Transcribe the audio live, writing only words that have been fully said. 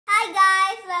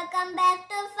welcome back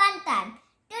to Fun Time.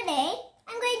 Today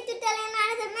I'm going to tell you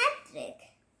another math trick.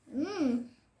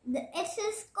 It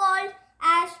is called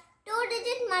as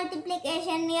 2-digit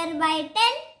multiplication nearby 10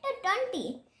 to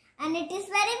 20, and it is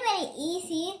very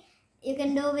easy. You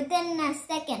can do within a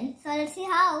second. So let's see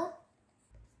how.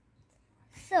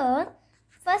 So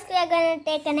first we are going to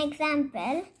take an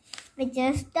example, which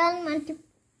is 12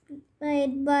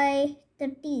 multiplied by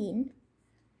 13.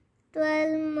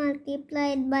 12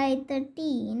 multiplied by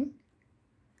 13.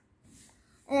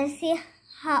 Let's see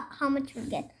how much we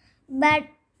get. But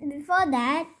before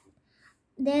that,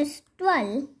 there's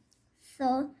 12.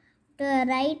 So to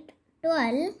write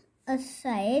 12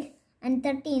 aside and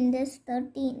 13, there's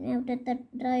 13. We have to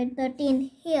write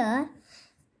 13 here.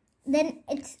 Then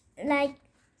it's like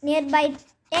nearby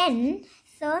 10.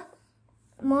 So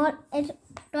 12 is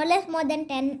more than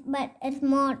 10, but it's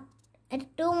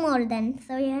 2 more than.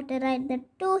 So you have to write the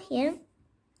 2 here.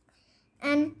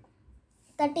 And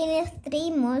 13 is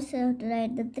 3 more, so you have to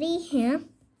write the 3 here.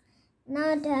 Now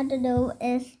what you have to do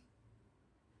is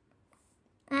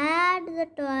add the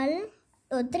 12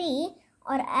 to 3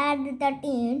 or add the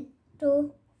 13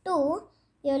 to 2.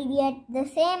 You'll get the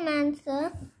same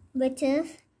answer, which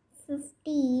is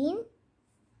 15.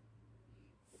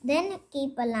 Then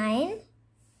keep a line.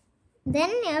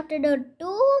 Then you have to do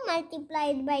 2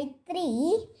 multiplied by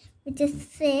 3, which is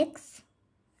 6.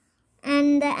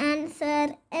 And the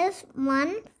answer is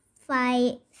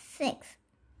 156.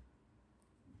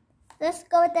 Let's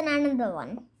go with another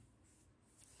one.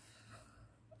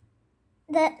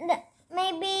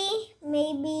 Maybe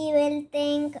we'll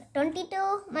think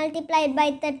 22 multiplied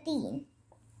by 13.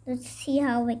 Let's see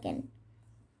how we can.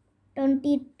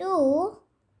 22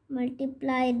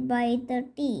 multiplied by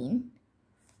 13.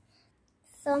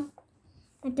 So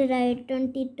I have to write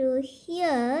 22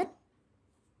 here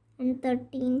and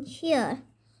 13 here.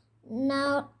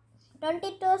 Now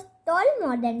 22 is 12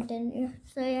 more than 10.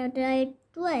 So you have to write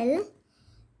 12.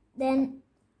 Then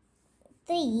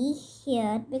 3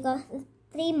 here because it's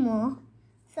 3 more.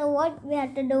 So what we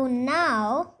have to do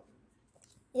now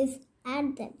is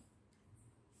add them.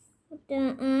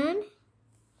 Add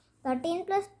 13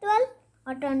 plus 12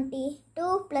 or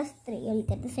 22 plus 3. You'll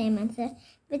get the same answer,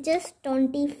 which is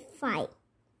 25.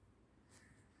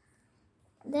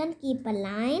 Then keep a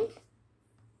line.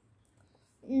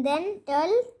 Then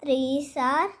 12 3s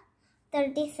are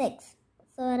 36.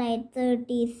 So write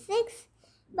 36.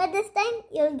 But this time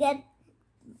you'll get,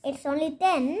 it's only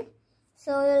 10.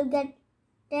 So you'll get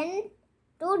 10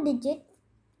 2 digits.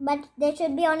 But there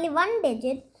should be only 1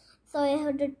 digit. So you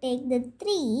have to take the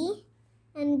 3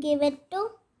 and give it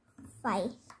to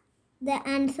 5. The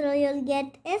answer you'll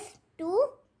get is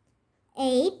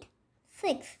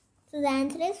 286. So the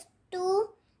answer is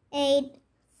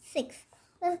 286.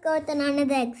 Let's go with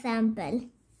another example,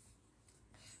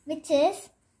 which is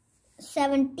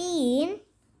 17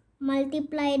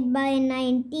 multiplied by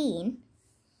 19.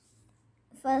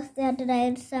 First they have to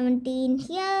write 17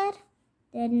 here,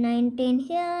 then 19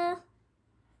 here,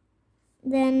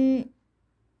 then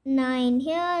 9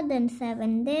 here, then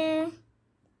 7 there.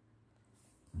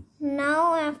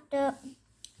 Now after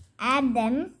add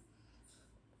them,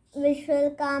 which will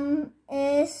come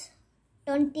is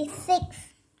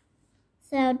 26.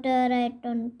 So I have to write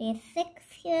 26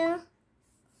 here.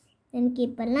 Then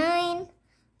keep a line.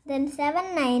 Then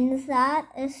 7 9s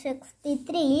is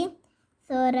 63.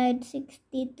 So write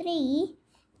 63.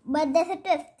 But there's a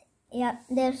twist. Yeah,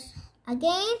 there's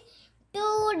again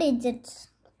 2 digits.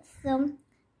 So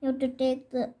you have to take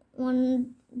the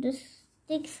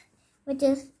 6, which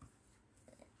is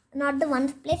not the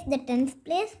 1st place, the 10th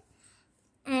place,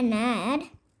 and add.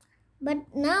 But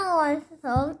now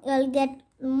also you'll get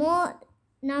more.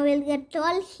 Now we'll get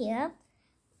 12 here.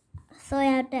 So you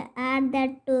have to add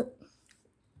that to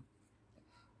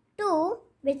 2,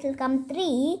 which will come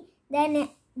 3. Then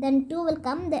 2 will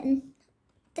come, then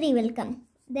 3 will come.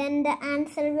 Then the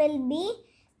answer will be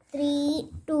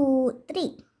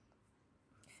 323.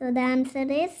 So the answer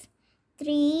is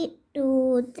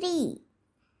 323.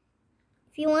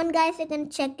 If you want, guys, you can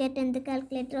check it in the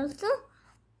calculator also.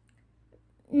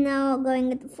 Now going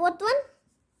with the 4th one.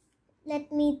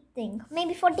 Let me think.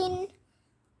 Maybe 14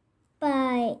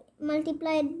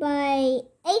 multiplied by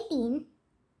 18.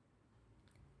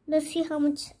 Let's see how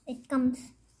much it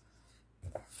comes.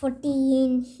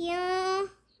 14 here,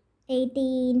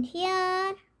 18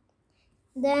 here,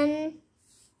 then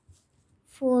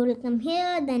 4 will come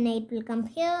here, then 8 will come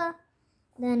here,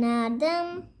 then add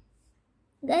them.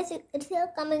 Guys, it's still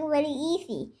coming very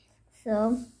easy.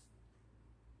 So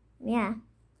yeah,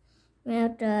 we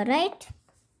have to write.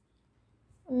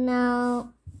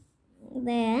 Now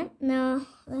there. Now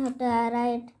we have to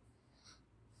write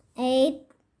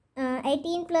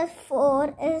 18 plus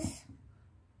 4 is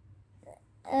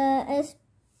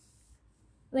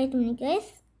wait a minute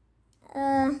guys,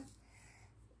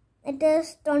 it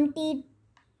is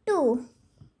 22.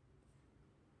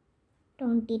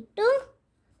 And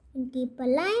keep a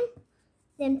line.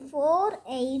 Then 4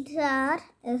 8s are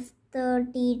is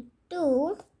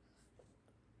 32.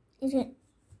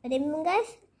 Remember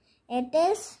guys, it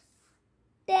is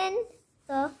 10,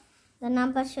 so the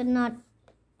number should not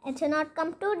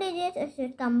come 2 digits, it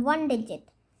should come 1 digit.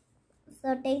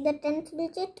 So take the 10th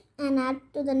digit and add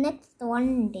to the next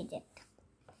 1 digit.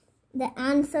 The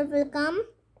answer will come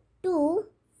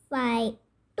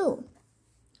 252.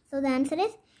 So the answer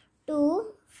is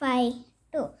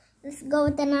 252. Let's go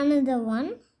with another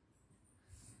one.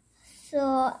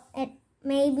 So it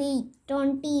may be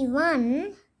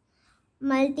 21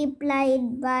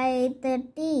 multiplied by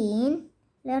 13.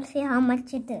 Let's see how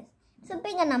much it is. So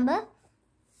pick a number.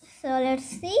 So let's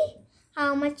see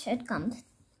how much it comes.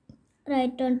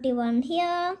 Write 21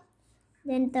 here,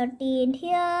 then 13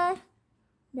 here,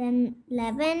 then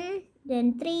 11,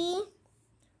 then 3.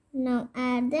 Now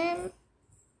add them.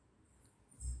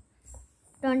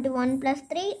 21 plus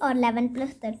 3 or 11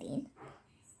 plus 13.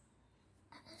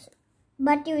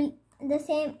 But you'll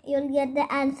get the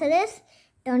answer is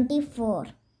 24.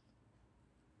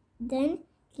 Then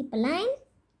keep a line.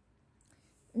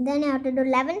 Then you have to do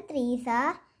 11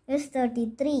 3s is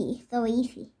 33. So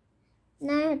easy.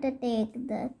 Now you have to take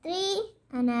the 3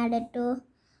 and add it to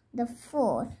the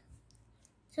 4.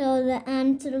 So the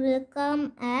answer will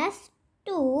come as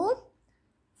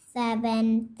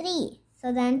 273.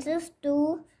 So the answer is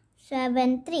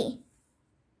 273.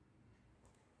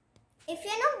 If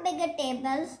you know bigger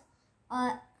tables,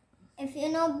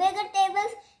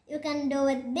 you can do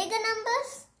with bigger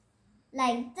numbers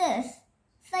like this.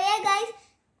 So yeah guys,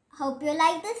 hope you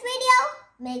like this video.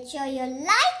 Make sure you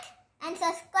like and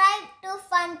subscribe to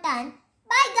Fun Time.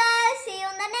 Bye guys, see you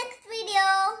in the next video.